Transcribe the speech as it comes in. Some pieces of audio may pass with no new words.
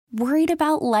Worried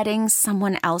about letting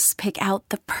someone else pick out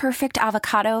the perfect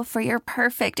avocado for your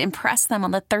perfect impress them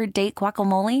on the third date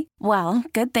guacamole? Well,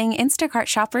 good thing Instacart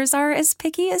shoppers are as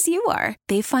picky as you are.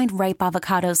 They find ripe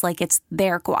avocados like it's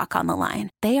their guac on the line.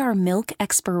 They are milk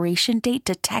expiration date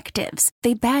detectives.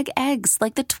 They bag eggs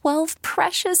like the 12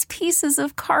 precious pieces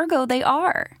of cargo they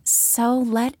are. So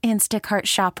let Instacart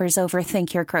shoppers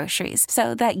overthink your groceries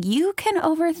so that you can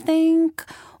overthink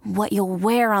what you'll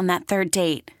wear on that third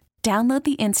date. Download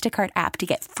the Instacart app to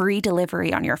get free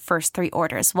delivery on your first 3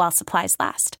 orders while supplies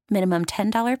last. Minimum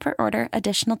 $10 per order.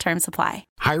 Additional terms apply.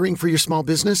 Hiring for your small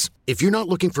business? If you're not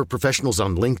looking for professionals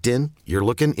on LinkedIn, you're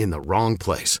looking in the wrong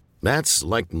place. That's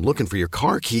like looking for your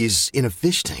car keys in a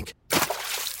fish tank.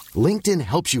 LinkedIn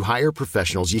helps you hire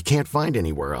professionals you can't find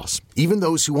anywhere else, even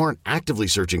those who aren't actively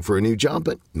searching for a new job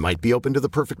but might be open to the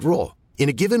perfect role. In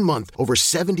a given month, over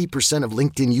 70% of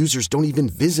LinkedIn users don't even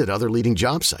visit other leading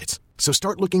job sites. So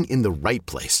start looking in the right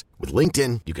place. With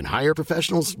LinkedIn, you can hire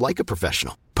professionals like a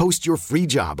professional. Post your free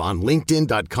job on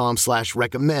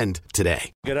linkedin.com/recommend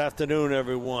today. Good afternoon,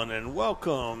 everyone, and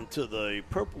welcome to the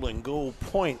Purple and Gold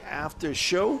Point After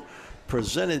Show,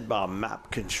 presented by MAP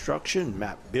Construction.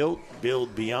 MAP Built,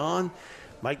 Build Beyond.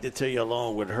 Mike Detillier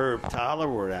along with Herb Tyler.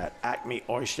 We're at Acme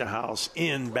Oyster House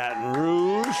in Baton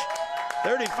Rouge.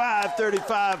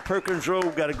 3535 Perkins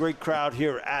Road. Got a great crowd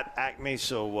here at Acme,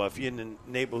 so if you're in the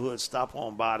neighborhood, stop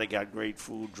on by. They got great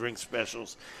food, drink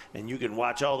specials, and you can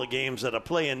watch all the games that are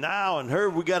playing now. And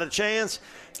Herb, we got a chance.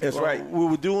 That's right. We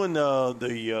were doing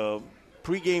the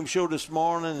pregame show this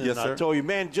morning, and yes, I told you,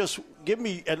 man, just give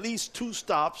me at least 2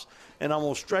 stops, and I'm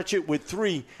going to stretch it with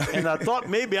 3. And I thought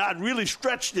maybe I'd really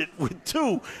stretched it with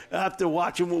 2 after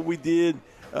watching what we did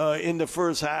in the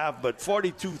first half. But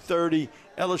 42-30,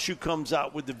 LSU comes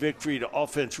out with the victory. The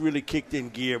offense really kicked in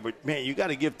gear. But, man, you got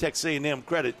to give Texas A&M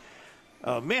credit.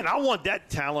 Man, I want that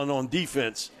talent on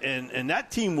defense. And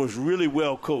that team was really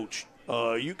well coached.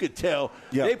 You could tell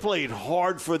they played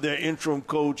hard for their interim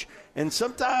coach. And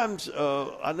sometimes,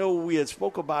 I know we had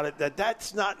spoke about it,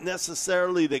 that's not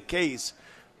necessarily the case.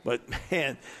 But,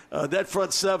 man, that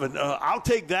front 7, I'll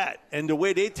take that. And the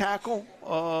way they tackle,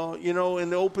 in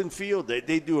the open field,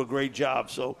 they do a great job.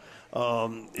 So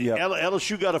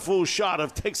LSU got a full shot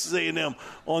of Texas A&M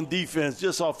on defense.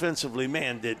 Just offensively,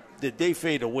 man, did they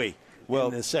fade away in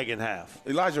the second half.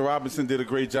 Elijah Robinson did a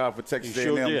great job for Texas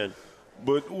A&M. Sure did.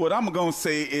 But what I'm going to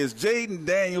say is Jayden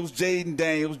Daniels.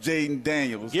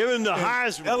 Give him the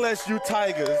Heisman. LSU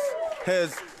Tigers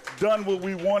has done what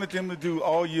we wanted them to do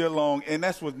all year long, and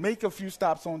that's what make a few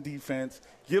stops on defense,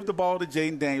 give the ball to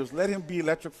Jayden Daniels, let him be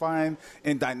electrifying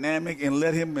and dynamic, and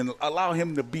allow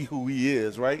him to be who he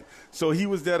is, right? So he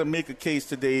was there to make a case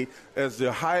today as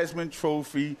the Heisman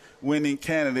Trophy winning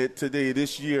candidate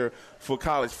this year for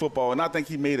college football, and I think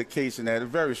he made a case in that, a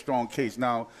very strong case.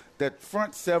 Now, that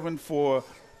front 7 for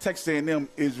Texas A&M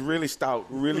is really stout,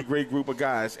 really great group of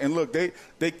guys. And look, they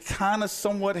kind of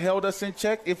somewhat held us in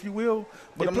check, if you will,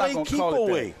 but I'm not going to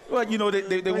call it that. Well,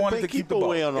 they wanted to keep the ball.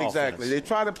 Away on exactly. Offense. They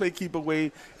tried to play keep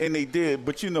away, and they did.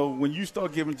 But, when you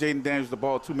start giving Jayden Daniels the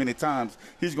ball too many times,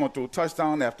 he's going to throw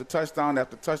touchdown after touchdown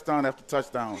after touchdown after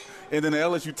touchdown. And then the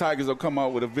LSU Tigers will come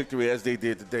out with a victory as they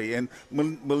did today. And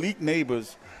Malik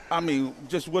Nabers,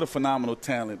 just what a phenomenal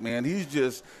talent, man. He's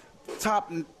just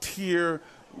top-tier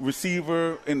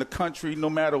receiver in the country, no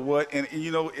matter what. And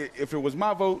if it was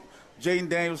my vote, Jayden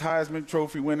Daniels Heisman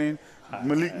Trophy winning,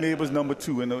 Malik Nabers number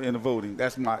 2 in the voting.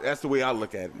 That's the way I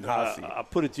look at it. How I see it. I'll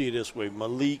put it to you this way: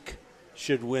 Malik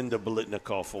should win the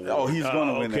Biletnikoff Award. Oh, he's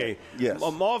going to win okay. that. Yes.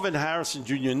 Marvin Harrison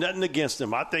Jr., nothing against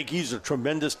him. I think he's a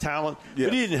tremendous talent, yes.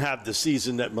 but he didn't have the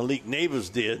season that Malik Nabers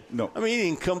did. No. He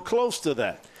didn't come close to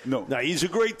that. No. Now, he's a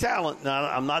great talent. Now,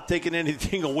 I'm not taking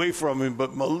anything away from him,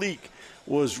 but Malik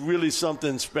was really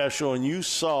something special. And you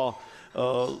saw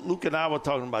Luke and I were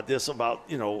talking about this, about,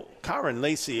 Kyron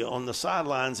Lacey on the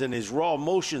sidelines and his raw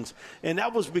motions. And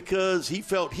that was because he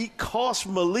felt he cost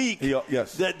Malik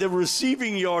that the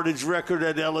receiving yardage record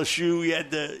at LSU. He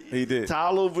had the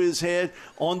towel over his head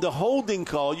on the holding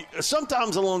call.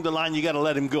 Sometimes along the line, you got to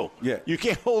let him go. Yeah. You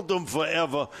can't hold them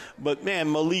forever. But, man,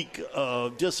 Malik,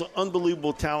 just an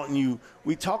unbelievable talent. And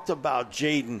we talked about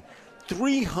Jayden.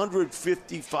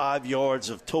 355 yards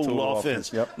of total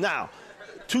offense. Yep. Now,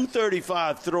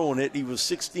 235 throwing it. He was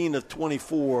 16 of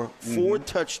 24, 4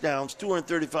 touchdowns,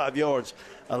 235 yards,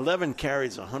 11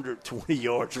 carries, 120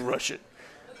 yards rushing.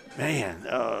 Man,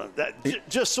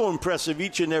 just so impressive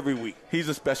each and every week. He's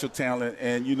a special talent,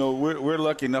 and we're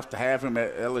lucky enough to have him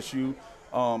at LSU.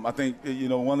 I think,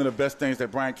 one of the best things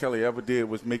that Brian Kelly ever did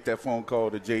was make that phone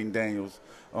call to Jayden Daniels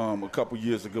a couple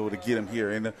years ago to get him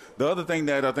here. And the other thing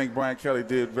that I think Brian Kelly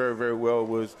did very, very well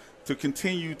was to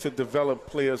continue to develop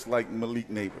players like Malik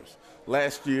Nabers.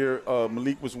 Last year,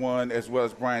 Malik was one, as well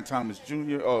as Brian Thomas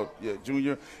Jr.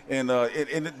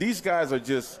 And these guys are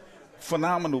just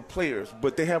phenomenal players,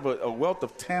 but they have a wealth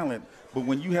of talent. But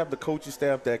when you have the coaching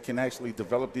staff that can actually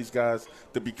develop these guys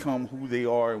to become who they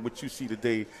are and what you see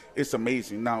today, it's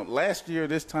amazing. Now, last year,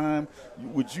 this time,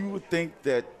 would you think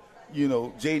that,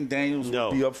 Jayden Daniels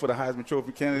would be up for the Heisman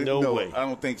Trophy candidate? No way. I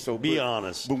don't think so. Be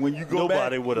honest. But when you go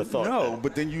Nobody would have thought that.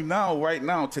 But then right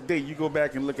now, today, you go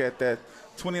back and look at that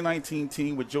 2019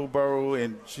 team with Joe Burrow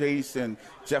and Chase and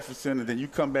Jefferson, and then you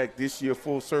come back this year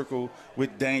full circle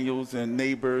with Daniels and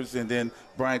Nabers and then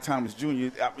Brian Thomas Jr.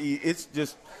 I mean, it's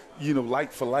just,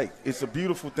 like for like. It's a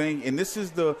beautiful thing, and this is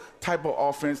the type of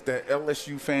offense that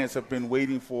LSU fans have been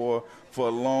waiting for a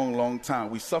long, long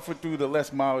time. We suffered through the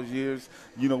Les Miles years.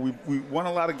 We won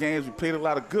a lot of games. We played a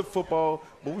lot of good football,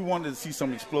 but we wanted to see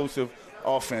some explosive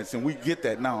offense, and we get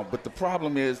that now. But the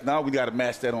problem is now we got to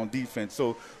match that on defense.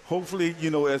 So hopefully,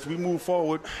 as we move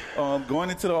forward,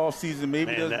 going into the offseason,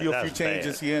 maybe there'll be a few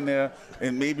changes here and there,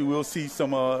 and maybe we'll see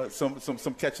some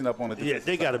catching up on the defense. Yeah,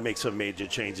 they got to make some major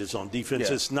changes on defense.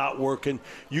 Yeah. It's not working.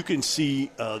 You can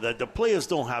see that the players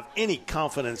don't have any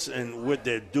confidence in what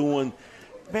they're doing.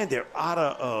 Man, they're out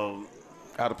of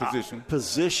position.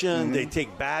 Mm-hmm. They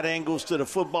take bad angles to the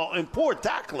football and poor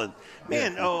tackling.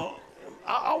 Man,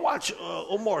 I watched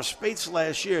Omar Speights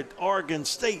last year at Oregon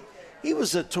State. He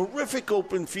was a terrific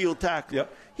open field tackler.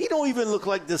 Yep. He don't even look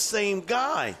like the same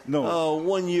guy. No.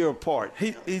 1 year apart.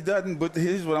 He doesn't, but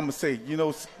here's what I'm going to say.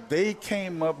 They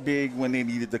came up big when they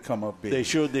needed to come up big. They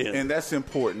sure did. And that's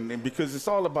important, and because it's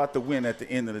all about the win at the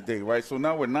end of the day, right? So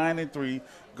now we're 9-3,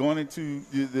 going into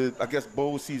the I guess,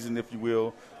 bowl season, if you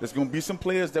will. There's going to be some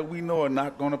players that we know are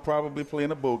not going to probably play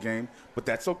in a bowl game, but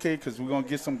that's okay because we're going to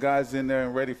get some guys in there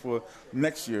and ready for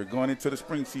next year, going into the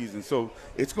spring season. So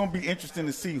it's going to be interesting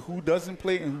to see who doesn't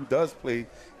play and who does play,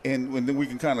 and then we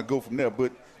can kind of go from there.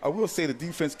 But I will say the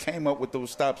defense came up with those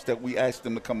stops that we asked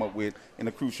them to come up with in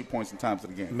the crucial points and times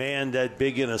of the game. Man, that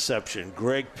big interception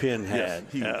Greg Penn had,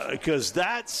 because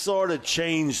that sort of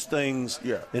changed things.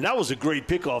 Yeah. And that was a great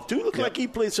pickoff, too. Looked like he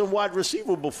played some wide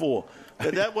receiver before.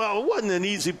 It wasn't an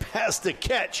easy pass to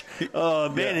catch,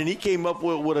 and he came up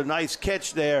with a nice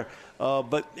catch there.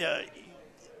 Again,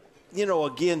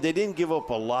 they didn't give up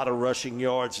a lot of rushing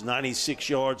yards, 96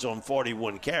 yards on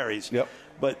 41 carries. Yep.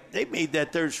 But they made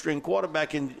that third-string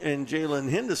quarterback in Jalen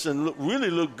Henderson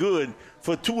really look good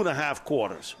for 2.5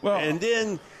 quarters. Well, and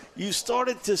then you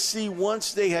started to see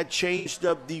once they had changed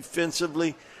up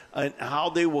defensively and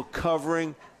how they were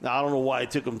covering. Now, I don't know why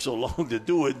it took them so long to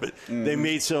do it, but they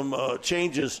made some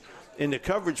changes in the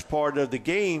coverage part of the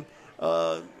game.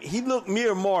 He looked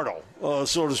mere mortal,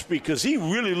 so to speak, because he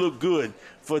really looked good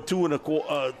for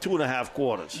 2.5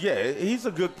 quarters. Yeah, he's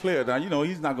a good player. Now,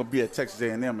 he's not going to be at Texas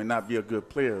A&M and not be a good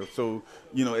player. So,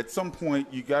 at some point,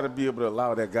 you got to be able to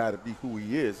allow that guy to be who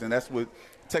he is, and that's what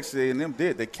Texas A&M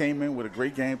did. They came in with a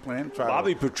great game plan.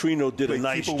 Bobby Petrino did a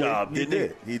nice job,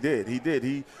 didn't he? He did.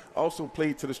 He also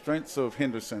played to the strengths of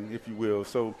Henderson, if you will.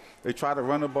 So they tried to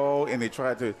run the ball, and they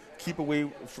tried to keep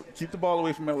the ball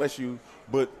away from LSU.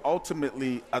 But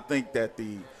ultimately, I think that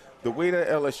the way that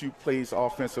LSU plays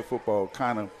offensive football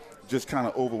kind of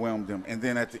overwhelmed them. And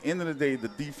then at the end of the day, the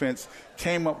defense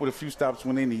came up with a few stops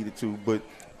when they needed to. But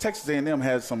Texas A&M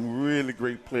has some really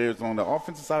great players on the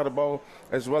offensive side of the ball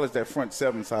as well as that front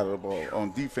seven side of the ball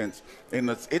on defense. And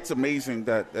it's amazing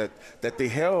that they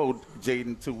held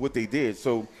Jayden to what they did.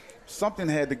 So something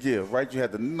had to give, right? You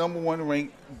had the number one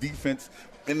ranked defense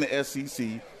in the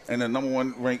SEC and the number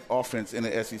one ranked offense in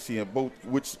the SEC, and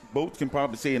which both can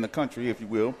probably say in the country, if you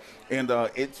will. And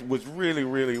it was really,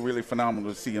 really, really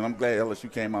phenomenal to see, and I'm glad LSU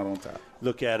came out on top.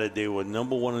 Look at it. They were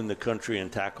number one in the country in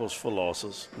tackles for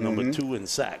losses, number two in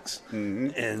sacks.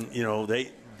 And,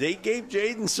 they gave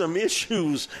Jayden some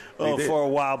issues for a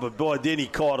while, but, boy, then he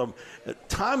caught them.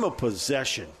 Time of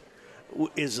possession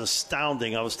is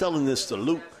astounding. I was telling this to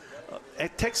Luke.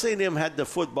 Texas A&M had the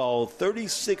football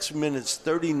 36 minutes,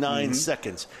 39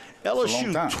 seconds.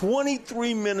 LSU,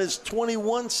 23 minutes,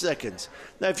 21 seconds.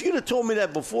 Now, if you'd have told me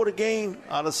that before the game,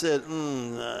 I'd have said,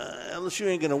 LSU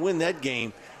ain't going to win that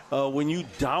game when you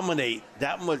dominate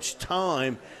that much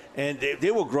time. And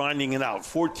they were grinding it out,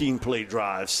 14-play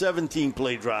drives,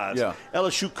 17-play drives. Yeah.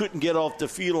 LSU couldn't get off the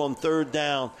field on third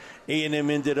down. A&M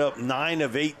ended up 9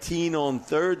 of 18 on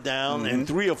third down and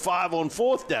 3 of 5 on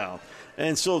fourth down.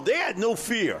 And so they had no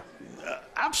fear.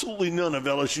 absolutely none of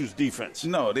LSU's defense.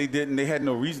 No, they didn't. They had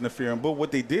no reason to fear him. But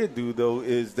what they did do, though,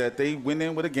 is that they went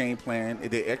in with a game plan.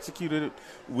 They executed it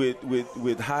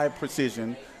with high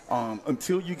precision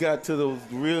until you got to those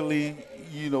really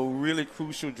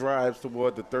crucial drives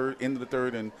toward the end of the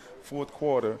third and fourth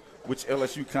quarter, which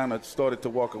LSU kind of started to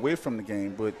walk away from the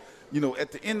game. But,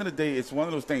 at the end of the day, it's one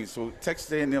of those things. So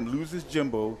Texas A&M loses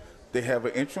Jimbo. They have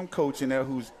an interim coach in there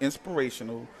who's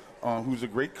inspirational, who's a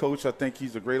great coach. I think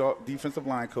he's a great defensive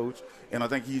line coach, and I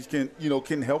think he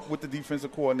can help with the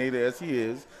defensive coordinator as he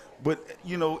is. But,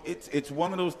 it's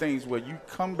one of those things where you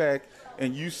come back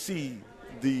and you see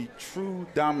the true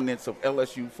dominance of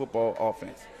LSU football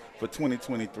offense for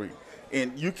 2023.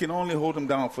 And you can only hold them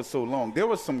down for so long. There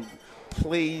were some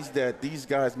plays that these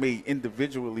guys made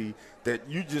individually that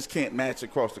you just can't match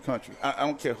across the country. I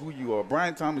don't care who you are.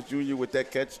 Brian Thomas Jr. with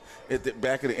that catch at the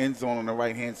back of the end zone on the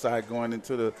right-hand side going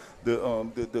into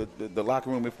the locker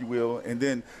room, if you will. And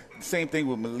then same thing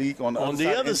with Malik on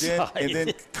the other side. And then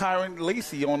Kyron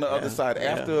Lacey on the other side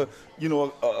after,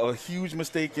 a huge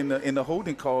mistake in the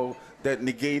holding call that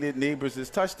negated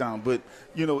Nabers' touchdown. But,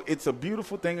 it's a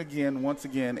beautiful thing once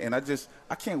again, and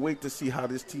I can't wait to see how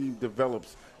this team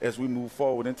develops as we move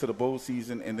forward into the bowl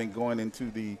season and then going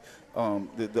into the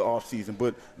off season.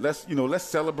 But let's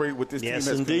celebrate what this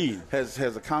team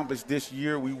has accomplished this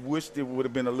year. We wish there would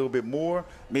have been a little bit more,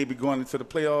 maybe going into the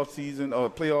playoff season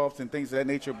or playoffs and things of that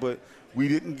nature, but we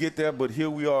didn't get there. But here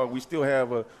we are. We still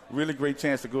have a really great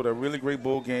chance to go to a really great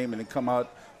bowl game and then come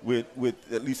out with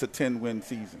at least a 10-win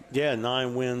season. Yeah,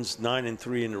 9 wins,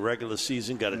 9-3 in the regular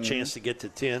season. Got a chance to get to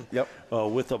 10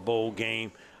 with a bowl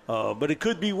game. But it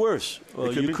could be worse.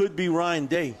 Could be Ryan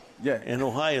Day in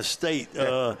Ohio State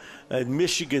at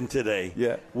Michigan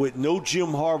today with no Jim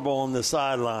Harbaugh on the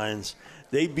sidelines.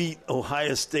 They beat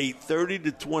Ohio State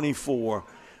 30-24.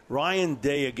 Ryan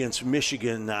Day against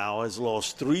Michigan now has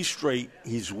lost 3 straight.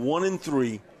 He's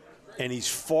 1-3, and he's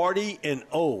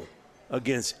 40-0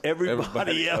 against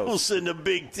everybody else in the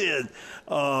Big Ten.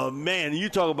 Man, you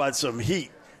talk about some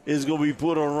heat is going to be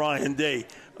put on Ryan Day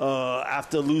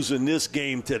after losing this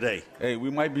game today. Hey, we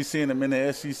might be seeing him in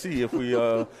the SEC if we,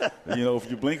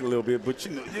 if you blink a little bit. But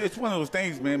it's one of those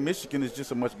things, man. Michigan is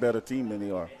just a much better team than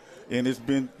they are, and it's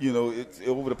been, it's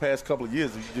over the past couple of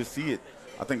years. You just see it.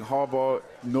 I think Harbaugh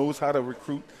knows how to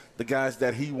recruit the guys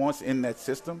that he wants in that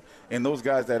system, and those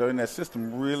guys that are in that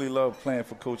system really love playing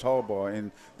for Coach Harbaugh,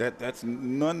 and that's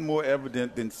none more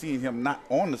evident than seeing him not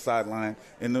on the sideline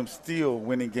and them still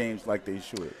winning games like they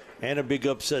should. And a big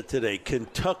upset today,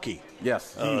 Kentucky.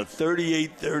 Yes.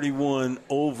 38-31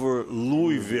 over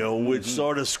Louisville, which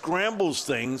sort of scrambles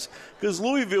things because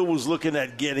Louisville was looking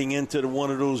at getting into one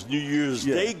of those New Year's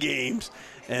Day games.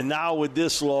 And now with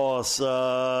this loss,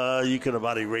 you can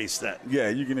about erase that. Yeah,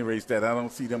 you can erase that. I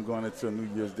don't see them going into a New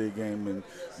Year's Day game. And,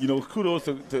 kudos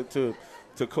to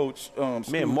Coach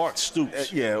Stoops. Mark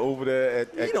Stoops. Over there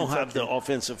at He don't have the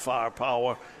offensive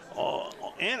firepower.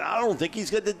 And I don't think he's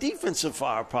got the defensive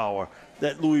firepower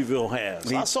that Louisville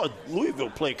has. I saw Louisville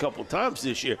play a couple times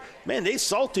this year. Man, they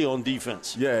salty on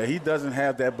defense. Yeah, he doesn't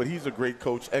have that, but he's a great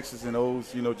coach, X's and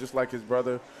O's, just like his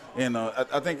brother. And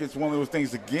I think it's one of those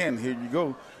things, again, here you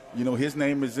go. His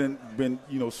name has been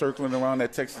circling around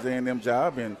that Texas A&M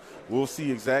job, and we'll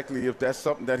see exactly if that's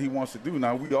something that he wants to do.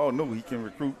 Now, we all know he can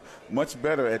recruit much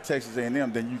better at Texas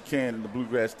A&M than you can in the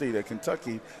Bluegrass State at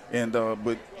Kentucky. And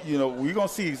but we're going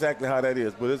to see exactly how that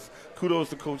is. But it's kudos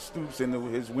to Coach Stoops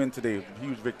and his win today.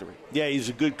 Huge victory. Yeah, he's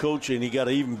a good coach, and he got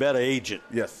an even better agent.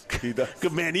 Yes, he does.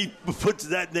 Good man, he puts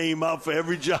that name out for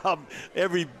every job,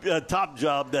 every top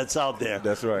job that's out there.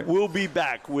 That's right. We'll be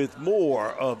back with more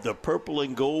of the Purple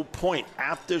and Gold Point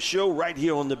After Show right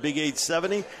here on the Big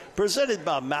 870, presented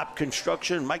by MAP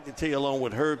Construction. Mike Detillier along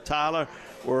with Herb Tyler.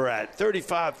 We're at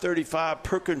 3535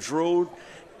 Perkins Road,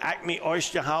 Acme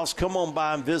Oyster House. Come on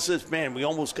by and visit. Man, we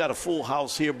almost got a full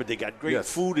house here, but they got great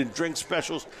food and drink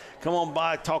specials. Come on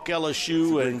by, talk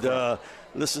LSU, and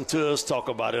listen to us talk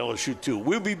about LSU too.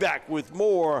 We'll be back with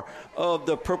more of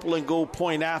the Purple and Gold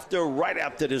Point After right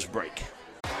after this break.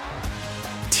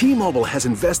 T-Mobile has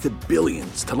invested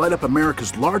billions to light up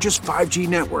America's largest 5G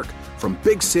network, from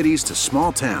big cities to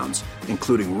small towns,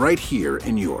 including right here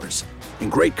in yours.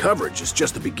 And great coverage is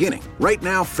just the beginning. Right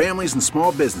now, families and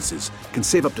small businesses can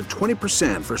save up to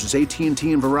 20% versus AT&T and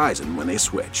Verizon when they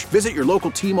switch. Visit your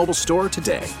local T-Mobile store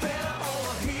today.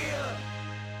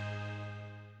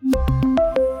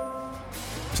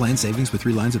 Plan savings with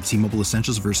 3 lines of T-Mobile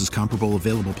Essentials versus comparable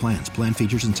available plans. Plan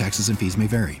features and taxes and fees may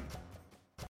vary.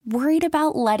 Worried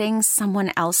about letting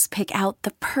someone else pick out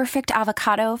the perfect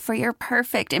avocado for your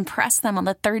perfect impress them on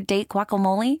the third date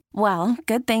guacamole? Well,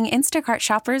 good thing Instacart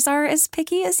shoppers are as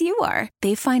picky as you are.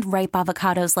 They find ripe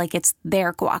avocados like it's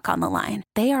their guac on the line.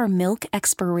 They are milk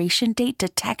expiration date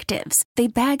detectives. They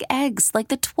bag eggs like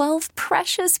the 12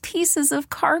 precious pieces of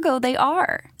cargo they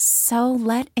are. So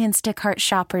let Instacart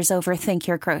shoppers overthink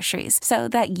your groceries so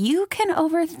that you can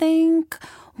overthink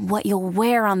what you'll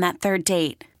wear on that third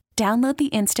date. Download the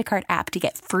Instacart app to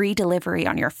get free delivery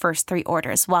on your first 3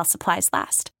 orders while supplies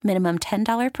last. Minimum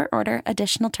 $10 per order.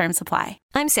 Additional terms apply.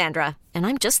 I'm Sandra, and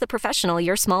I'm just the professional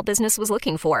your small business was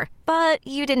looking for. But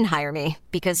you didn't hire me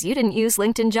because you didn't use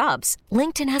LinkedIn Jobs.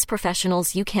 LinkedIn has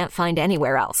professionals you can't find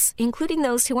anywhere else, including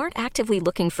those who aren't actively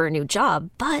looking for a new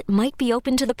job, but might be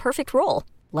open to the perfect role,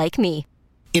 like me.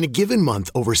 In a given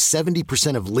month, over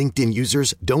 70% of LinkedIn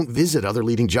users don't visit other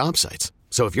leading job sites.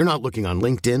 So if you're not looking on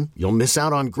LinkedIn, you'll miss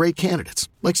out on great candidates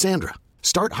like Sandra.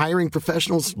 Start hiring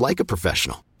professionals like a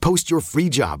professional. Post your free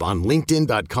job on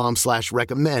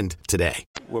linkedin.com/recommend today.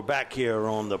 We're back here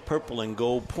on the Purple and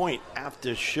Gold Point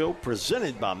After Show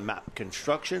presented by MAP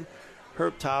Construction.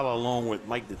 Herb Tyler along with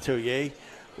Mike Detillier.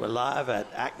 We're live at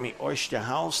Acme Oyster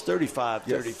House,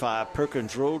 3535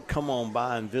 Perkins Road. Come on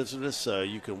by and visit us.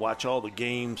 You can watch all the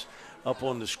games up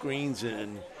on the screens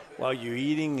and while you're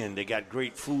eating, and they got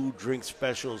great food, drink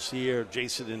specials here.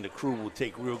 Jason and the crew will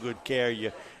take real good care of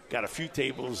you. Got a few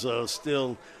tables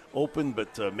still open,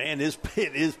 but, man, this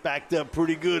pit is packed up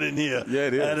pretty good in here. Yeah,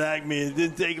 it is. At Acme. It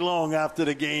didn't take long after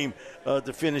the game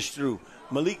to finish through.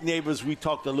 Malik Nabers, we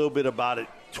talked a little bit about it,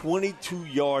 22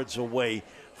 yards away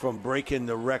from breaking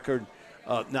the record.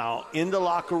 Now, in the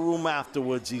locker room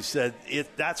afterwards, he said,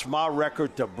 that's my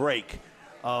record to break.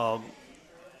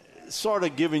 Sort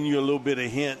of giving you a little bit of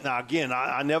hint. Now, again,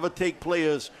 I never take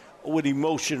players with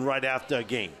emotion right after a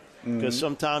game because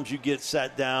sometimes you get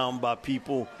sat down by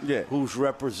people who's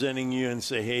representing you and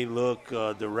say, hey, look,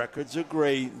 the records are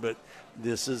great, but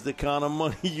this is the kind of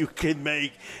money you can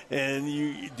make, and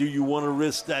do you want to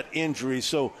risk that injury?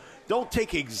 So don't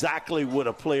take exactly what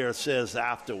a player says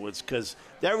afterwards because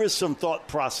there is some thought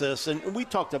process, and we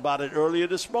talked about it earlier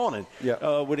this morning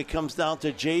when it comes down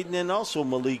to Jayden and also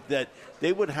Malik, that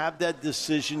they would have that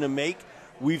decision to make.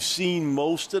 We've seen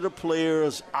most of the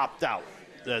players opt out.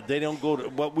 They don't go to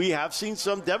 – but we have seen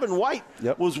some. Devin White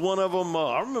was one of them.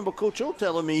 I remember Coach O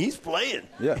telling me he's playing.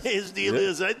 Yes. His deal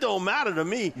is it don't matter to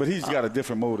me. But he's got a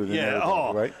different motive than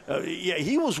everybody, right?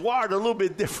 He was wired a little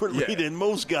bit differently than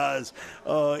most guys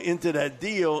into that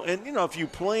deal. And, if you're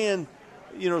playing –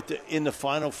 in the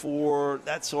Final Four,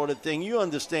 that sort of thing, you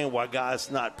understand why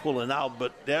guys not pulling out.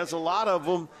 But there's a lot of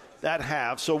them that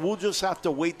have. So we'll just have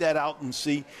to wait that out and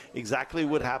see exactly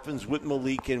what happens with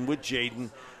Malik and with Jayden.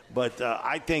 But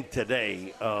I think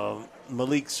today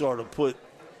Malik sort of put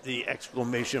the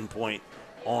exclamation point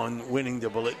on winning the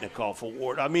Biletnikoff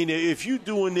Award. I mean, if you're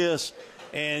doing this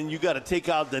and you got to take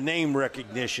out the name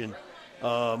recognition,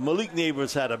 Malik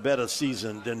Nabers had a better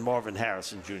season than Marvin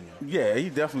Harrison Jr. Yeah, he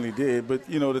definitely did. But,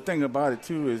 the thing about it,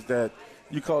 too, is that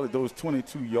you call it those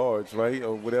 22 yards, right,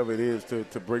 or whatever it is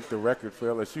to break the record for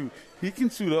LSU. He can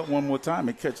suit up one more time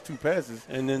and catch 2 passes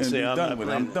and then say, I'm done.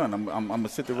 I'm done. I'm going to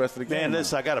sit the rest of the game. Man,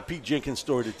 listen, I got a Pete Jenkins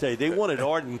story to tell you. They wanted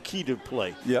Arden Key to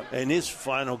play. In his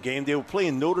final game. They were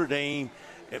playing Notre Dame.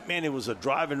 Man, it was a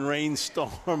driving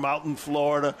rainstorm out in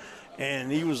Florida.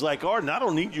 And he was like, Arden, I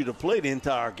don't need you to play the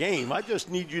entire game. I just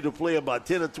need you to play about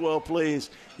 10 or 12 plays.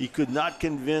 He could not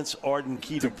convince Arden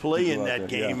Key to play in that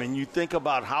game. And you think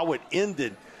about how it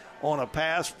ended on a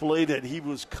pass play that he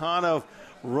was kind of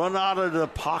run out of the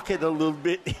pocket a little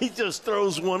bit. He just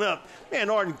throws one up. Man,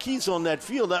 Arden Key's on that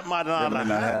field. That might not have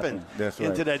happened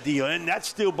into that deal. And that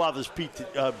still bothers Pete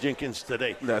Jenkins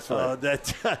today. That's right.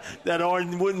 That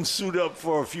Arden wouldn't suit up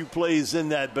for a few plays in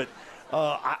that. But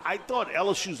I thought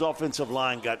LSU's offensive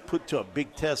line got put to a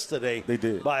big test today. They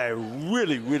did. By a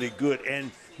really, really good.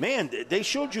 And, man, they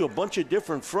showed you a bunch of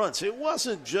different fronts. It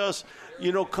wasn't just,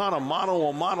 kind of mono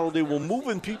on mono. They were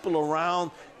moving people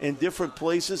around in different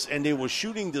places, and they were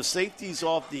shooting the safeties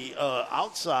off the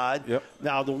outside.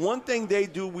 Now, the one thing they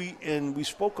do, we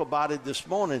spoke about it this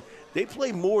morning, they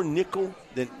play more nickel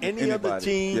than any other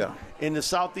team in the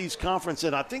Southeast Conference.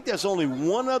 And I think there's only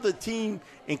one other team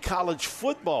in college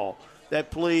football that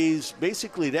plays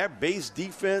basically their base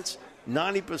defense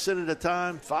 90% of the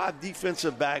time, 5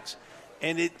 defensive backs.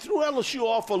 And it threw LSU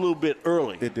off a little bit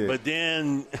early. It did. But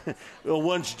then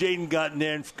once Jayden got in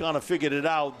there and kind of figured it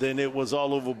out, then it was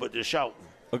all over but the shouting.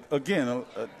 Again,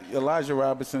 Elijah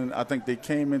Robinson, I think they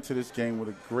came into this game with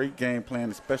a great game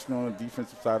plan, especially on the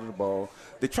defensive side of the ball.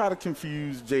 They try to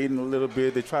confuse Jayden a little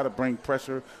bit. They try to bring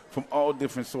pressure from all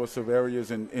different sorts of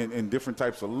areas and different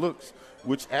types of looks,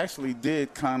 which actually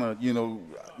did kind of,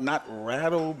 not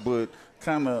rattle, but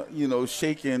kind of,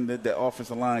 shaking the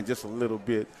offensive line just a little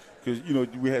bit. Because,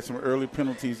 we had some early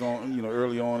penalties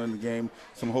early on in the game,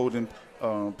 some holding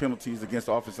penalties against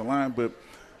the offensive line. But,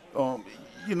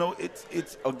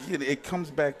 it's again, it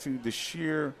comes back to the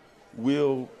sheer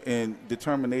will and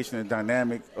determination and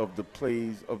dynamic of the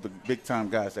plays of the big-time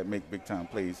guys that make big-time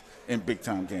plays in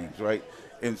big-time games, right?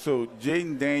 And so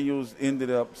Jayden Daniels ended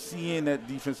up seeing that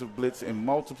defensive blitz in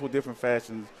multiple different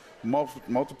fashions,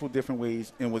 multiple different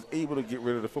ways, and was able to get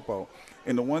rid of the football.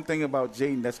 And the one thing about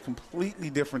Jayden that's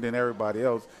completely different than everybody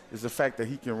else is the fact that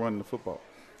he can run the football.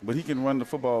 But he can run the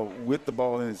football with the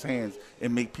ball in his hands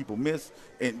and make people miss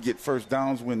and get first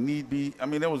downs when need be. I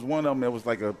mean, there was one of them that was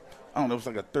like it was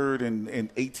like a 3rd and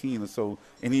 18 or so,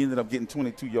 and he ended up getting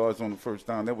 22 yards on the first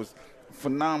down. That was a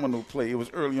phenomenal play. It was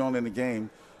early on in the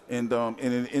game, and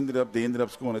they ended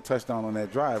up scoring a touchdown on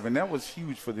that drive, and that was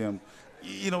huge for them.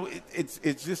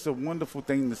 It's just a wonderful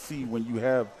thing to see when you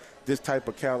have this type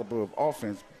of caliber of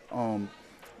offense.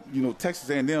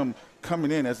 Texas A&M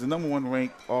coming in as the number 1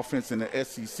 ranked offense in the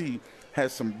SEC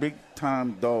has some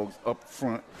big-time dogs up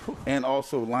front and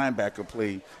also linebacker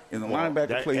play. And the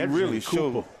linebacker play really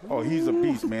showed. Oh, he's a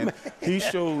beast, man. He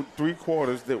showed 3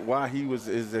 quarters that why he was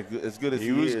as good as he is.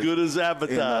 He was good as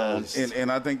advertised.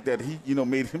 And I think that he,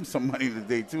 made him some money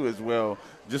today, too, as well,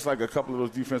 just like a couple of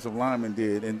those defensive linemen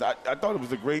did. And I thought it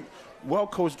was a great,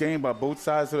 well-coached game by both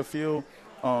sides of the field.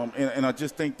 And I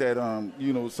just think that,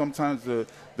 sometimes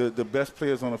the best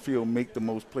players on the field make the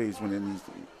most plays when it needs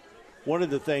to be. One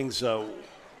of the things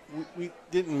we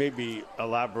didn't maybe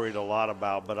elaborate a lot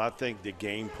about, but I think the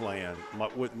game plan,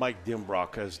 what Mike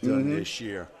Denbrock has done this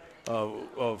year,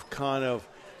 of kind of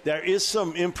there is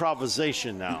some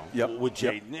improvisation now with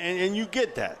Jayden, and you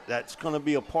get that. That's going to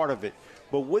be a part of it.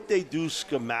 But what they do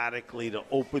schematically to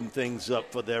open things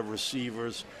up for their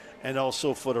receivers and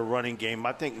also for the running game,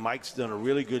 I think Mike's done a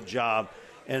really good job.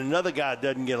 And another guy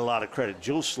doesn't get a lot of credit,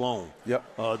 Joe Sloan,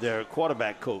 their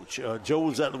quarterback coach. Joe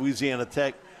was at Louisiana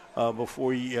Tech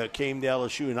before he came to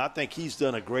LSU, and I think he's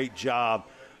done a great job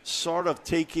sort of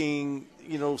taking,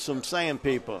 some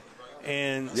sandpaper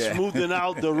and smoothing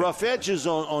out the rough edges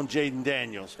on Jayden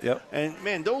Daniels. And,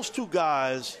 man, those two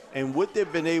guys and what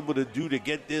they've been able to do to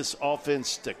get this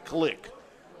offense to click,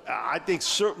 I think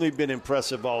certainly been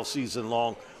impressive all season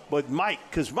long. But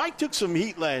because Mike took some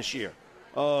heat last year.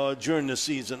 During the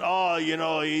season.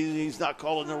 He's not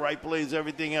calling the right plays,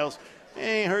 everything else.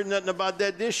 Ain't heard nothing about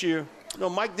that this year.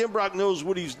 Mike Denbrock knows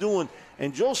what he's doing,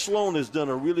 and Joe Sloan has done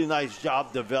a really nice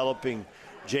job developing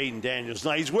Jayden Daniels.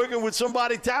 Now, he's working with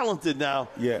somebody talented now.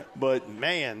 Yeah. But,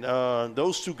 man,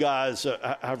 those two guys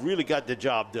have really got the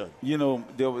job done.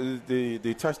 There was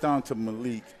the touchdown to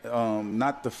Malik,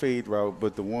 not the fade route,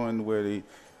 but the one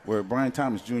where Brian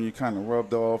Thomas Jr. kind of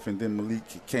rubbed off, and then Malik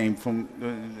came from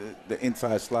the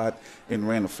inside slot and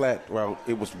ran a flat route.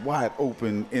 It was wide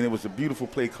open, and it was a beautiful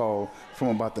play call from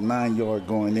about the 9-yard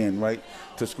going in, right,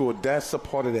 to score. That's a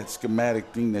part of that schematic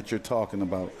thing that you're talking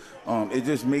about. It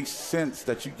just makes sense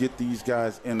that you get these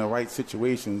guys in the right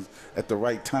situations at the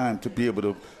right time to be able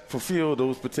to fulfill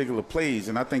those particular plays,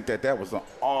 and I think that was an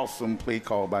awesome play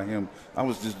call by him. I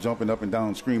was just jumping up and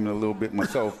down, screaming a little bit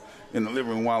myself in the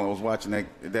living room while I was watching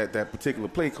that particular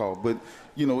play call. But,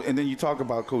 and then you talk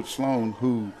about Coach Sloan,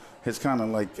 who has kind of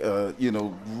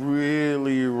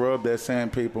really rubbed that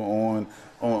sandpaper on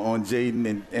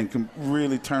Jayden and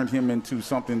really turned him into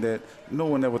something that no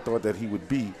one ever thought that he would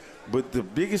be. But the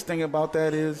biggest thing about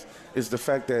that is the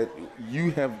fact that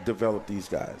you have developed these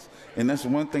guys. And that's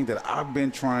one thing that I've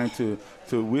been trying to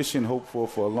wish and hope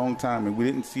for a long time, and we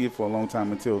didn't see it for a long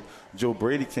time until Joe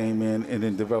Brady came in and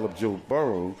then developed Joe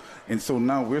Burrow. And so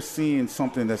now we're seeing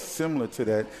something that's similar to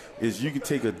that, is you can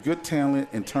take a good talent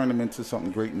and turn them into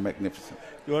something great and magnificent.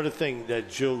 The other thing that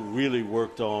Joe really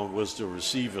worked on was the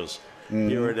receivers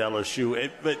here at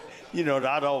LSU.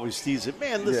 I'd always tease it.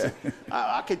 Man, listen,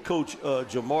 I could coach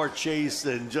Jamar Chase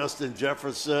and Justin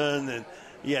Jefferson, and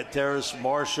Terrace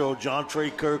Marshall, John Trey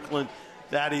Kirkland,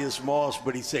 Thaddeus Moss.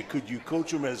 But he said, could you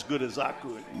coach them as good as I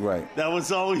could? Right. That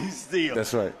was always his deal.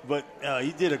 That's right. But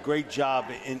he did a great job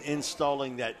in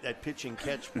installing that pitch and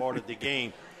catch part of the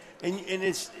game. And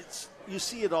it's you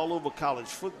see it all over college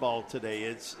football today.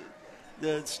 It's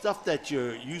the stuff that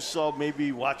you saw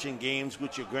maybe watching games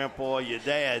with your grandpa or your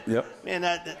dad. Man,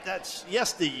 that's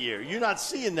yesteryear. You're not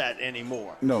seeing that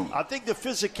anymore. No. I think the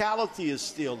physicality is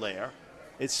still there.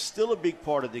 It's still a big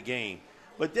part of the game.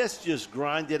 But that's just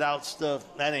grinded out stuff.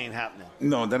 That ain't happening.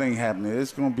 No, that ain't happening.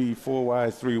 It's going to be 4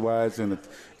 wides, 3 wides, and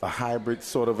a hybrid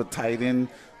sort of a tight end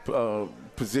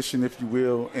position, if you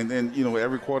will. And then,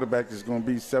 every quarterback is going to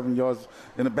be 7 yards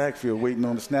in the backfield waiting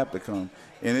on the snap to come.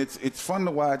 And it's fun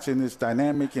to watch, and it's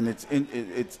dynamic, and it's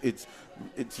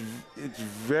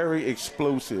very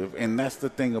explosive, and that's the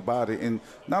thing about it. And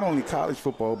not only college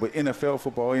football, but NFL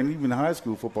football and even high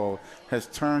school football has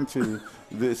turned to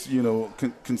this,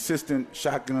 consistent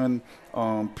shotgun,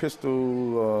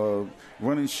 pistol,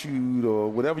 run and shoot, or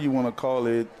whatever you want to call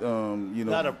it.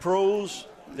 Now the pros,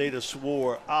 they'd have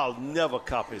swore, I'll never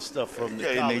copy stuff from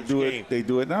the college game. They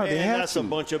do it now. And they have that's to. a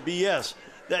bunch of BS.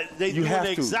 That they do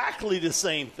exactly the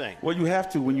same thing. Well, you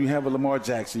have to when you have a Lamar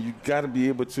Jackson. You got to be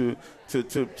able to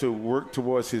work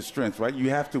towards his strength, right?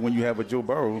 You have to when you have a Joe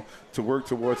Burrow to work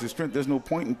towards his strength. There's no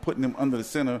point in putting him under the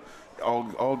center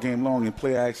all game long in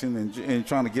play action and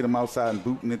trying to get him outside and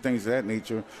booting and things of that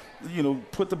nature.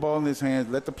 Put the ball in his hands.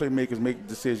 Let the playmakers make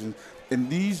decisions. And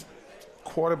these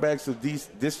quarterbacks of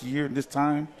this year, this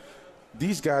time.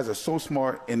 These guys are so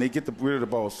smart, and they get rid of the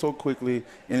ball so quickly,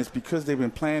 and it's because they've been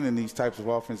playing in these types of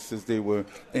offenses since they were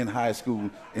in high school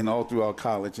and all throughout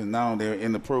college, and now they're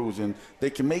in the pros, and they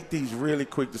can make these really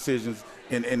quick decisions,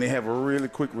 and they have a really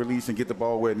quick release and get the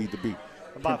ball where it needs to be.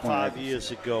 About 5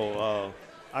 years ago,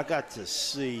 I got to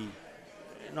see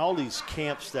in all these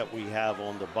camps that we have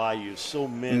on the Bayou, so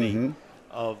many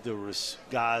of the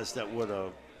guys that would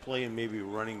have playing maybe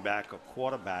running back or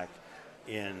quarterback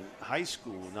in high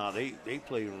school. Now they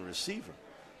play in receiver,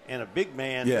 and a big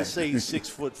man. Let's say he's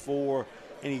 6'4"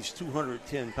 and he's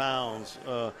 210 pounds.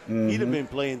 He'd have been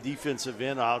playing defensive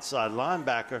end, or outside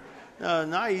linebacker.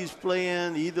 Now he's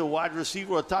playing either wide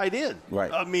receiver or tight end.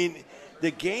 Right. I mean,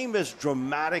 the game has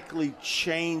dramatically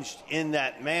changed in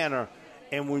that manner.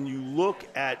 And when you look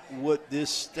at what this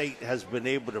state has been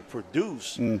able to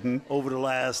produce over the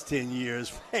last 10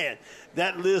 years, man,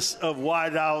 that list of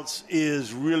wideouts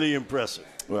is really impressive.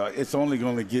 Well, it's only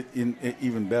going to get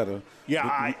even better.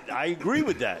 Yeah, I agree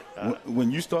with that.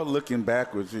 When you start looking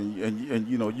backwards, and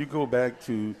you go back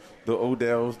to the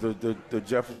Odells, the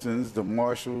Jeffersons, the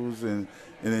Marshalls, and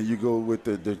then you go with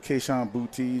the Keyshawn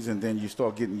Booties, and then you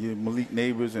start getting your Malik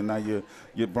Nabers, and now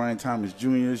your Brian Thomas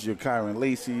Jr.'s, your Kyron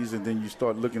Lacey's, and then you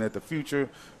start looking at the future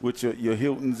with your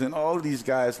Hiltons and all of these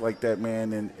guys like that,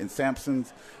 man, and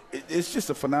Sampsons. It's just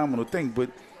a phenomenal thing, but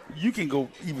you can go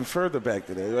even further back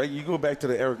to that, right? You go back to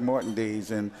the Eric Martin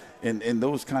days and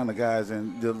those kind of guys,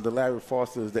 and the Larry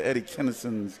Fosters, the Eddie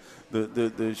Kennisons, the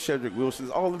Shedrick Wilsons,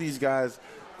 all of these guys.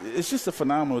 It's just a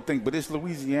phenomenal thing, but it's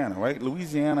Louisiana, right?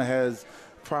 Louisiana has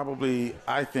probably,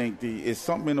 I think, is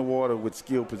something in the water with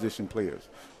skill position players.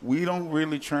 We don't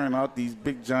really churn out these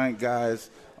big, giant guys.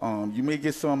 You may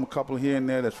get a couple here and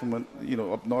there that's from,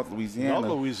 up North Louisiana.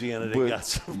 North Louisiana, they got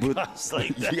some guys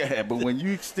like that. Yeah, but when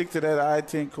you stick to that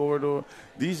I-10 corridor,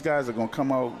 these guys are going to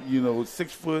come out,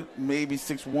 6 foot, maybe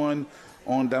 6'1",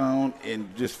 on down,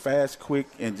 and just fast, quick,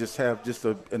 and just have just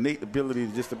an innate ability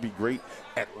to be great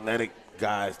athletic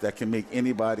guys that can make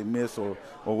anybody miss or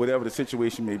whatever the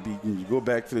situation may be. And you go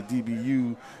back to the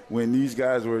DBU when these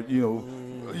guys were,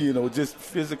 just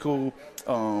physical,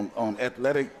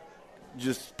 athletic,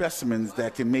 just specimens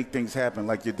that can make things happen,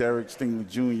 like your Derek Stingley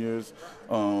Jr.'s,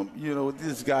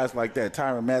 these guys like that,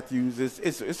 Tyrann Matthews.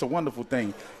 It's a wonderful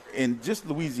thing. And just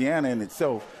Louisiana in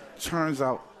itself churns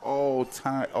out all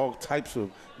types of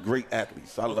great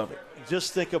athletes. I love it.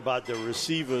 Just think about the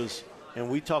receivers, and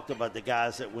we talked about the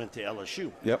guys that went to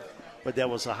LSU. Yep. But there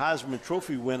was a Heisman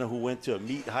Trophy winner who went to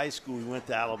Meade High School. He went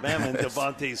to Alabama, and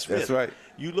Devontae Smith. That's right.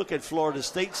 You look at Florida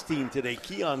State's team today,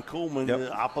 Keon Coleman,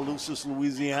 Opelousas,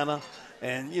 Louisiana,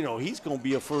 and, he's going to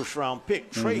be a first-round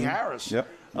pick. Trey Harris, who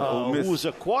was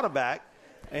a quarterback,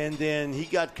 and then he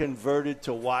got converted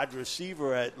to wide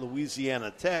receiver at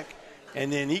Louisiana Tech,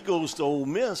 and then he goes to Ole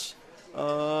Miss.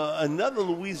 Another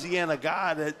Louisiana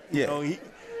guy that,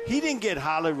 he didn't get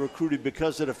highly recruited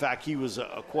because of the fact he was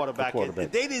a quarterback.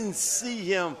 They didn't see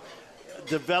him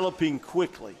developing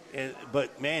quickly.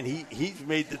 But, man, he's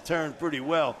made the turn pretty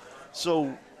well.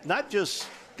 So not just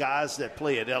guys that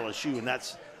play at LSU, and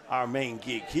that's our main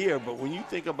gig here, but when you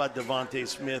think about Devontae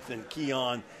Smith and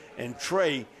Keon and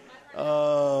Trey,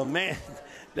 man,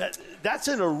 that's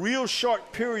in a real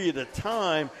short period of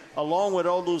time, along with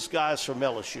all those guys from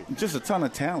LSU. Just a ton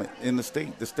of talent in the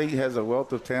state. The state has a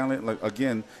wealth of talent. Like,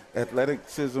 again,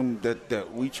 athleticism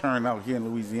that we churn out here in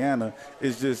Louisiana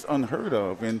is just unheard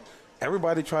of. And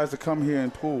everybody tries to come here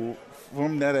and pull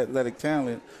from that athletic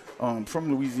talent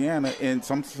from Louisiana. And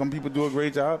some people do a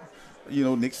great job.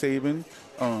 Nick Saban.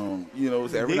 Every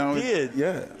Nick now and did.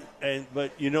 Yeah.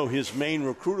 But his main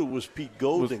recruiter was Pete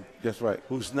Golding. That's right.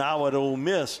 Who's now at Ole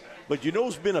Miss. But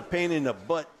who's been a pain in the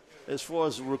butt as far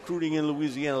as recruiting in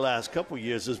Louisiana the last couple of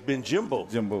years has been Jimbo.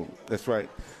 That's right.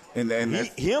 And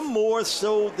him more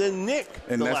so than Nick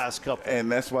the last couple.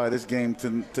 And that's why this game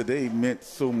today meant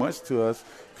so much to us,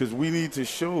 because we need to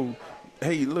show,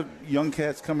 hey, look, young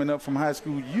cats coming up from high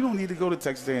school, you don't need to go to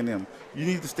Texas A&M. You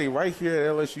need to stay right here at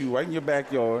LSU, right in your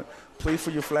backyard, play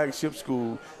for your flagship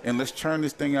school, and let's churn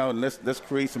this thing out and let's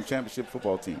create some championship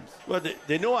football teams. Well,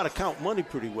 they know how to count money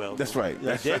pretty well. That's right.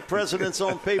 They're presidents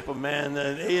on paper, man.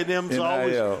 And A&M's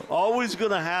always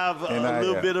going to have a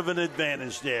little bit of an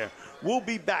advantage there. We'll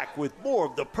be back with more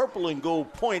of the Purple and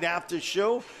Gold Point After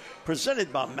Show,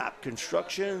 presented by Map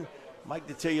Construction. Mike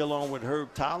Detillier along with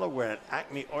Herb Tyler. We're at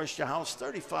Acme Oyster House,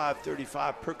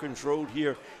 3535 Perkins Road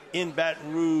here in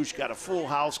Baton Rouge. Got a full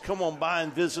house. Come on by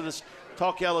and visit us.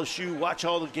 Talk LSU. Watch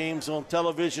all the games on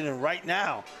television. And right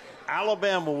now,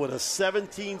 Alabama with a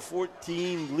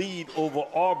 17-14 lead over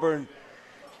Auburn.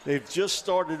 They've just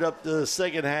started up the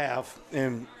second half.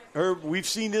 And Herb, we've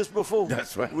seen this before.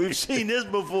 That's right. We've seen this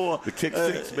before. The kick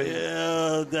six, baby.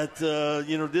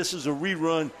 This is a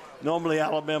rerun. Normally,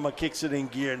 Alabama kicks it in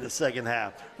gear in the second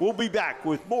half. We'll be back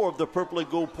with more of the Purple and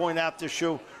Gold Point After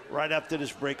Show right after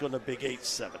this break on the Big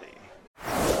 870.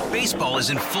 Baseball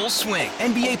is in full swing.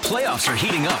 NBA playoffs are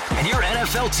heating up, and your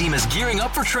NFL team is gearing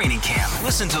up for training camp.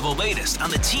 Listen to the latest on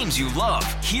the teams you love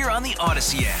here on the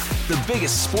Odyssey app. The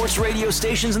biggest sports radio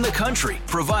stations in the country,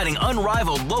 providing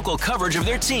unrivaled local coverage of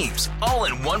their teams, all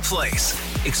in one place.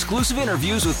 Exclusive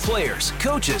interviews with players,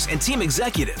 coaches, and team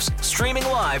executives, streaming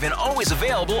live and always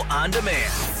available on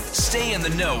demand. Stay in the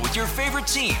know with your favorite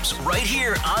teams right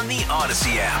here on the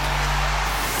Odyssey app.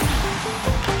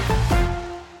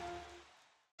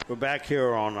 We're back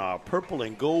here on our Purple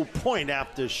and Gold Point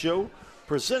After Show,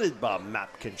 presented by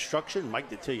Map Construction. Mike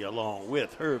Detillier along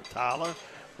with Herb Tyler.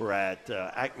 We're at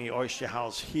Acme Oyster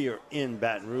House here in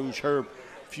Baton Rouge. Herb,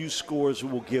 few scores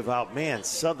we'll give out. Man,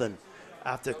 Southern,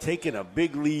 after taking a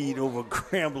big lead over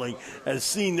Grambling, has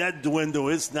seen that dwindle.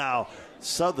 It's now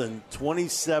Southern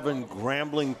 27,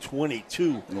 Grambling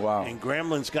 22. Wow. And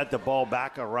Grambling's got the ball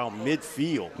back around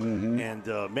midfield. Mm-hmm. And,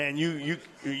 man, you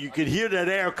could hear that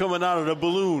air coming out of the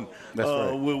balloon. That's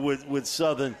right. with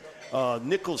Southern.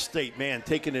 Nicholls State, man,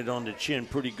 taking it on the chin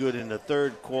pretty good in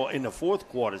the fourth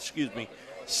quarter.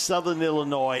 Southern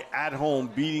Illinois at home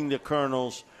beating the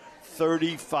Colonels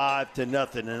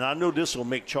 35-0. And I know this will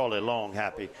make Charlie Long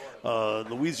happy.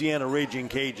 Louisiana Raging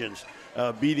Cajuns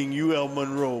beating UL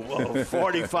Monroe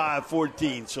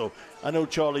 45-14. So I know,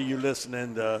 Charlie, you're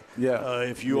listening.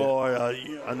 If you are,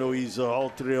 I know he's all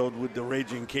thrilled with the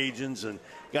Raging Cajuns and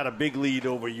got a big lead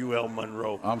over UL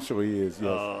Monroe. I'm sure he is,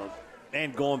 yes.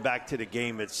 And going back to the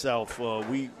game itself,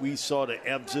 we saw the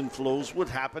ebbs and flows what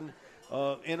happened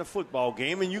in a football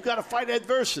game, and you got to fight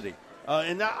adversity.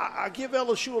 And I give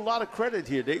LSU a lot of credit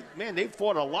here. They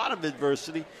fought a lot of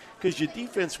adversity because your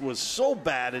defense was so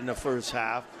bad in the first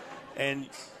half, and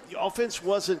the offense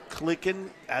wasn't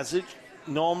clicking as it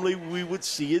normally we would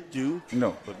see it do.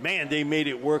 No. But, man, they made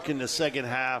it work in the second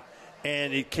half,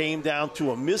 and it came down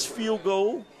to a missed field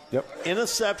goal,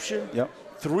 interception,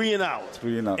 3 and out.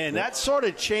 And that sort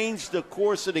of changed the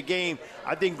course of the game.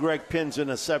 I think Greg Penn's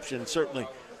interception certainly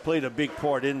played a big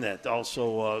part in that.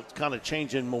 Also, kind of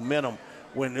changing momentum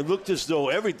when it looked as though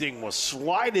everything was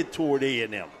slided toward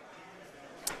A&M.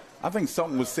 I think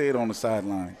something was said on the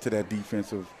sideline to that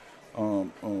defensive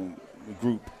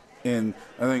group. And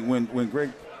I think when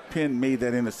Greg Penn made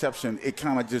that interception, it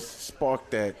kind of just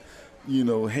sparked that,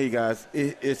 hey, guys,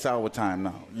 it's our time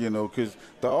now, because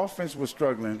the offense was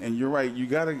struggling. And you're right, you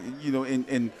got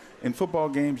to, in football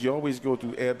games, you always go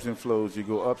through ebbs and flows. You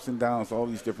go ups and downs, all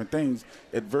these different things.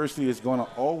 Adversity is going to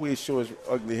always show its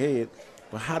ugly head.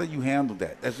 But how do you handle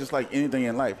that? That's just like anything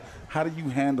in life. How do you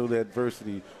handle the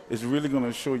adversity is really going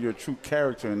to show your true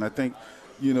character. And I think,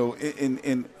 in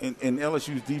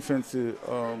LSU's defensive,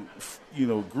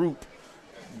 group,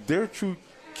 their true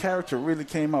character really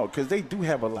came out because they do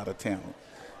have a lot of talent.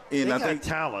 And I think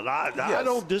talent. I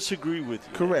don't disagree with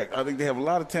you. Correct. I think they have a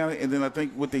lot of talent, and then I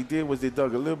think what they did was they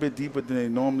dug a little bit deeper than they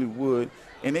normally would,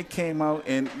 and they came out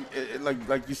and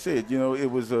like you said, it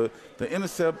was the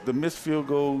intercept, the missed field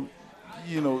goal,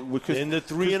 because in the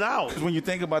 3 and out. Because when you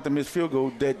think about the missed field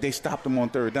goal, they stopped them on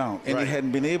third down, and they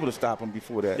hadn't been able to stop them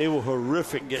before that. They were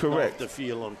horrific getting off the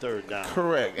field on third down.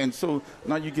 Correct. And so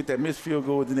now you get that missed field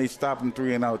goal, then they stop them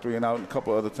 3 and out, and a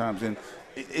couple other times, and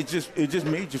it just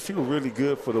made you feel really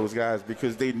good for those guys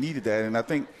because they needed that. And I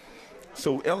think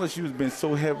so LSU has been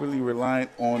so heavily reliant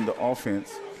on the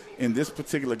offense, in this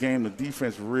particular game, the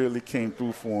defense really came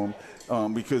through for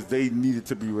them because they needed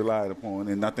to be relied upon,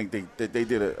 and I think they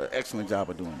did an excellent job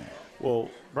of doing that.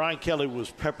 Well, Brian Kelly was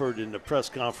peppered in the press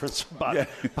conference about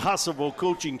possible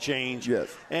coaching change. Yes.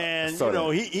 And,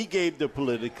 he gave the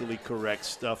politically correct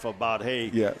stuff about, hey,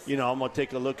 I'm going to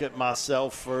take a look at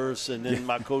myself first and then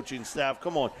my coaching staff.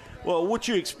 Come on. Well, what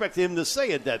you expect him to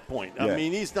say at that point? I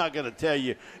mean, he's not going to tell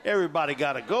you everybody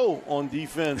got to go on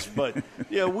defense. But,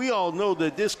 we all know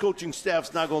that this coaching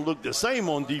staff's not going to look the same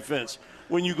on defense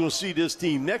when you go see this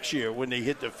team next year when they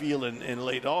hit the field in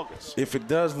late August. If it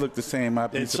does look the same,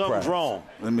 I'd be surprised. Something's wrong.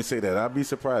 Let me say that. I'd be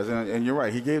surprised. And you're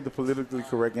right. He gave the politically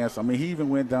correct answer. I mean, he even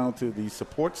went down to the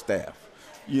support staff.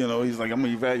 He's like, I'm going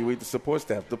to evaluate the support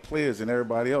staff, the players and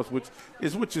everybody else, which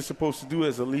is what you're supposed to do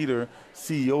as a leader,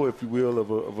 CEO, if you will,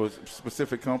 of a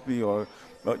specific company or,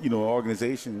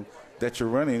 organization that you're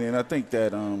running. And I think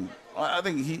that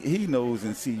he knows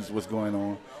and sees what's going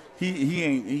on.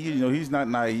 He's not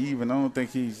naive, and I don't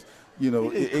think he's,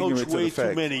 ignorant to the fact.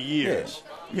 Too many years.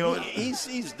 Yeah.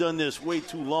 He's done this way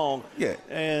too long. Yeah.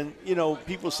 And,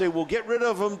 people say, well, get rid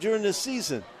of him during the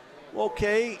season.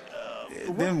 Okay.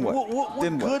 Then what?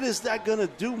 What good is that going to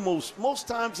do? Most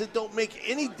times it don't make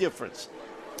any difference.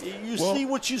 You see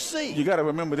what you see. You got to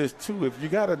remember this, too. If you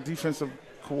got a defensive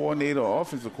coordinator or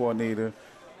offensive coordinator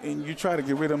and you try to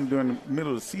get rid of them during the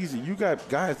middle of the season, you got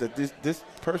guys that this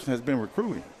person has been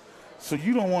recruiting. So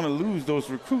you don't want to lose those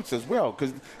recruits as well.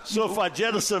 So if I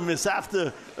jettison this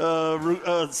after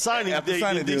signing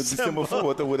day in December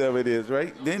 4th or whatever it is,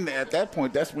 right? Then at that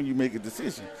point, that's when you make a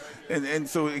decision. And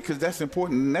so because that's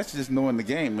important, and that's just knowing the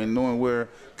game and knowing where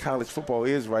college football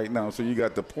is right now. So you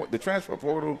got the transfer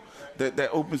portal that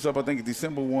opens up, I think,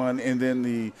 December 1, and then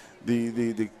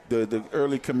the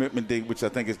early commitment date, which I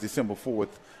think is December 4th.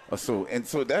 And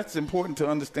so that's important to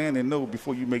understand and know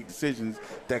before you make decisions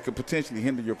that could potentially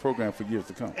hinder your program for years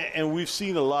to come. And we've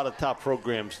seen a lot of top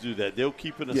programs do that. They'll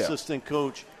keep an assistant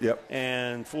coach,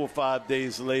 and 4 or 5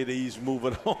 days later he's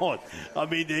moving on. I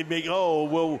mean, they make,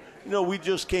 we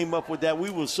just came up with that.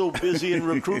 We were so busy in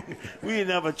recruiting, we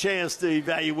didn't have a chance to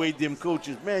evaluate them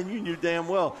coaches. Man, you knew damn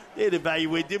well they'd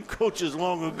evaluate them coaches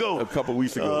long ago. A couple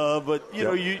weeks ago. But,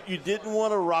 you didn't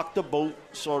want to rock the boat,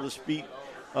 so to speak.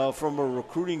 From a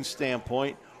recruiting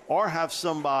standpoint, or have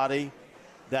somebody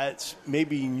that's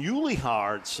maybe newly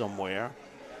hired somewhere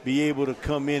be able to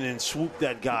come in and swoop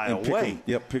that guy away.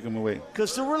 Pick him away.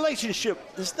 Because the relationship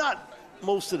is not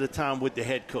most of the time with the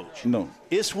head coach. No.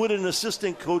 It's with an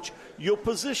assistant coach, your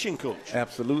position coach.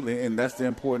 Absolutely, and that's the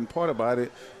important part about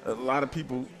it. A lot of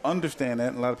people understand that,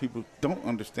 and a lot of people don't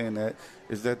understand that,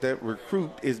 is that recruit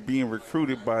is being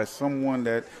recruited by someone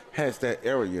that has that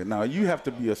area. Now, you have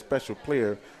to be a special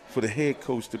player for the head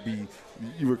coach to be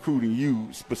recruiting you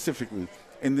specifically.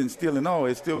 And then still in all,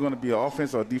 it's still going to be an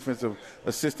offensive or defensive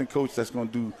assistant coach that's going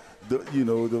to do the most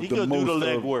do the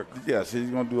leg work. Yes, he's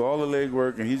going to do all the leg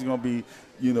work, and he's going to be,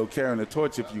 carrying the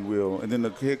torch, if you will. And then the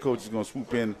head coach is going to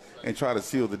swoop in and try to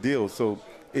seal the deal. So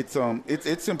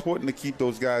it's important to keep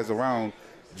those guys around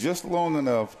just long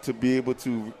enough to be able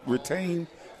to retain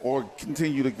or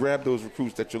continue to grab those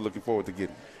recruits that you're looking forward to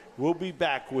getting. We'll be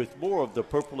back with more of the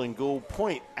Purple and Gold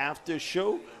Point After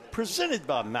Show presented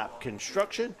by MAP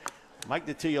Construction. Mike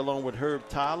Detillier along with Herb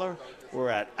Tyler. We're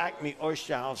at Acme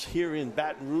Oyster House here in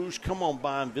Baton Rouge. Come on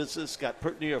by and visit us. Got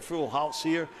pretty near a full house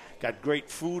here. Got great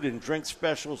food and drink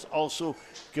specials. Also,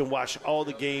 you can watch all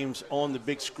the games on the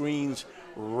big screens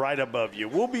right above you.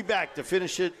 We'll be back to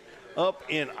finish it up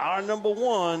in our number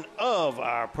one of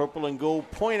our Purple and Gold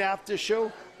Point After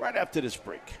Show right after this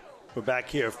break. We're back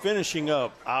here finishing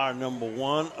up our number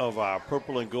one of our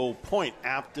Purple and Gold Point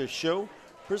After Show,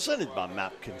 presented by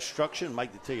MAP Construction.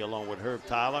 Mike Detillier along with Herb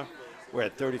Tyler. We're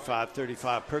at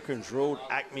 3535 Perkins Road,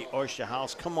 Acme Oyster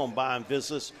House. Come on by and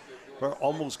visit us. We're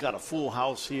almost got a full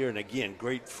house here. And, again,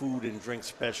 great food and drink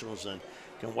specials. And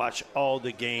you can watch all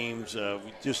the games.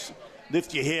 Just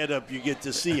lift your head up, you get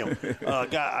to see them.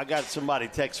 I got somebody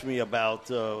text me about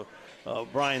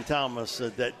Brian Thomas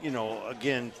that,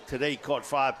 again, today caught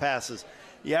 5 passes.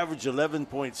 He averaged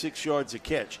 11.6 yards a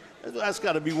catch. That's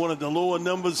got to be one of the lower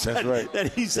numbers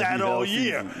that he's had all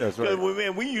year. That's right.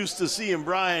 Man, we used to see him,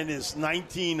 Brian, is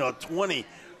 19 or 20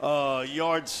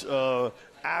 yards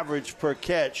average per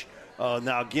catch.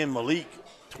 Now, again, Malik,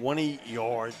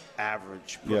 20-yard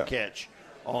average per catch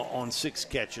on 6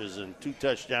 catches and 2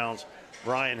 touchdowns.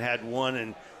 Brian had 1.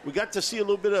 And we got to see a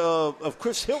little bit of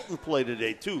Chris Hilton play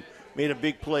today, too. Made a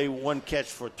big play, 1 catch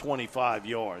for 25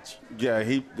 yards. Yeah,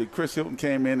 Chris Hilton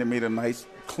came in and made a nice,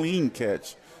 clean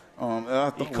catch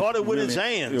He caught it with his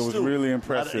hands. It was really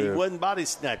impressive. He wasn't body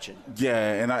snatching.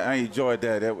 Yeah, and I enjoyed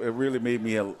that. It really made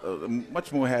me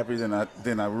much more happy than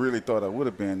I really thought I would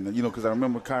have been. Because I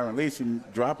remember Kyron Lacey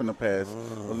dropping the pass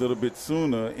a little bit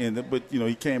sooner, but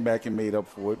he came back and made up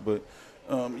for it. But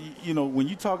when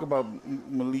you talk about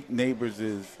Malik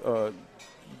Nabers'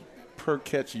 per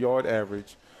catch yard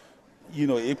average,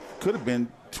 it could have been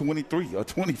 23 or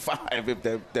 25 if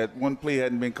that one play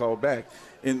hadn't been called back.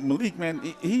 And Malik, man,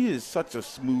 he is such a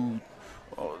smooth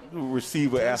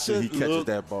receiver after he catches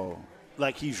that ball.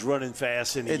 Like he's running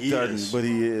fast, and he doesn't, but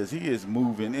he is. He is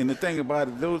moving. And the thing about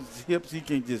it, those hips, he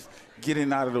can just get in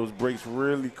and out of those breaks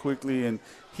really quickly. And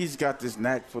he's got this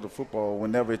knack for the football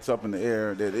whenever it's up in the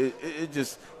air that it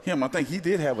just him. I think he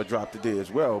did have a drop today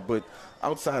as well. But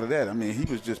outside of that, I mean, he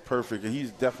was just perfect. And he's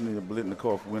definitely a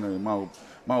Biletnikoff winner in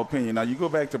my opinion. Now, you go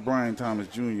back to Brian Thomas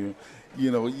Jr., he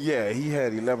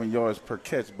had 11 yards per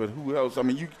catch, but who else? I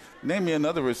mean, you name me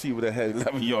another receiver that had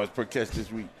 11 yards per catch this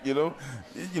week.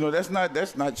 That's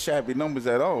not shabby numbers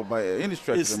at all by any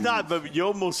stretch. It's not, but you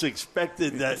almost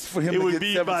expected that for him it to would get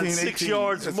be 17, about 6 18.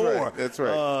 yards That's more. Right. That's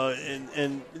right.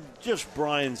 And just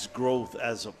Brian's growth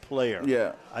as a player.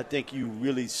 Yeah, I think you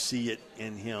really see it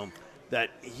in him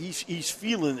that he's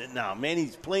feeling it now. Man,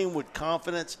 he's playing with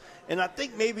confidence, and I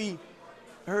think maybe.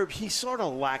 Herb, he sort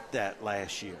of lacked that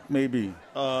last year. Maybe.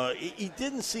 He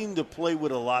didn't seem to play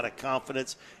with a lot of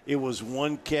confidence. It was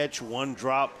one catch, one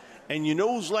drop. And you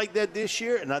know who's like that this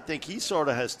year? And I think he sort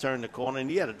of has turned the corner, and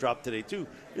he had a drop today too.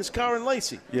 It's Kyron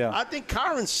Lacey. Yeah. I think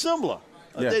Kyron's similar.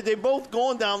 Yeah. They both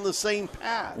going down the same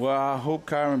path. Well, I hope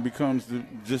Kyron becomes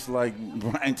just like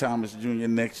Brian Thomas Jr.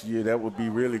 next year. That would be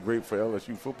really great for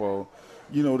LSU football.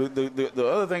 The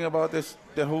other thing about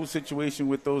the whole situation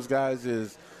with those guys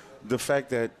is the fact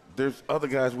that there's other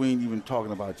guys we ain't even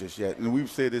talking about just yet, and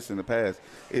we've said this in the past,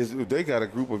 is they got a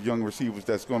group of young receivers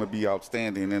that's going to be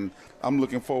outstanding, and I'm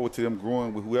looking forward to them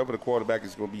growing with whoever the quarterback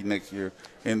is going to be next year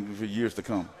and for years to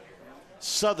come.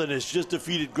 Southern has just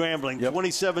defeated Grambling.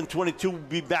 27-22. We'll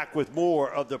be back with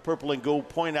more of the Purple and Gold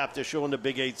Point After Show on the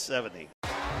Big 870.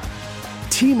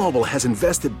 T-Mobile has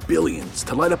invested billions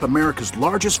to light up America's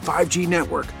largest 5G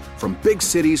network, from big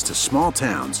cities to small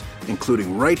towns,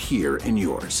 including right here in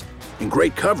yours. And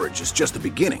great coverage is just the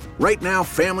beginning. Right now,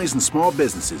 families and small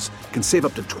businesses can save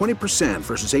up to 20%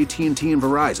 versus AT&T and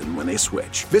Verizon when they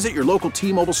switch. Visit your local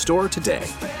T-Mobile store today.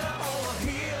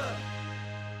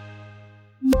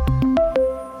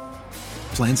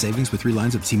 Plan savings with 3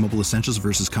 lines of T-Mobile Essentials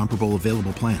versus comparable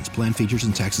available plans. Plan features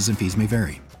and taxes and fees may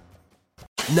vary.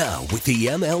 Now, with the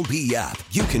MLB app,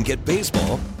 you can get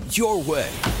baseball your way.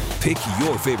 Pick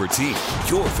your favorite team,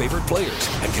 your favorite players,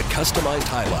 and get customized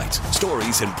highlights,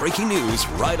 stories, and breaking news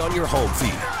right on your home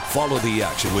feed. Follow the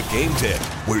action with Game Day,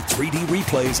 where 3D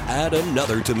replays add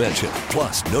another dimension.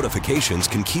 Plus, notifications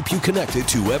can keep you connected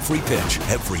to every pitch,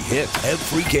 every hit,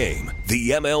 every game. The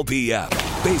MLB app.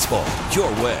 Baseball your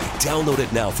way. Download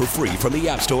it now for free from the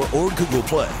App Store or Google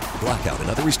Play. Blackout and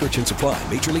other restrictions apply.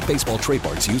 Major League Baseball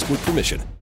trademarks used with permission.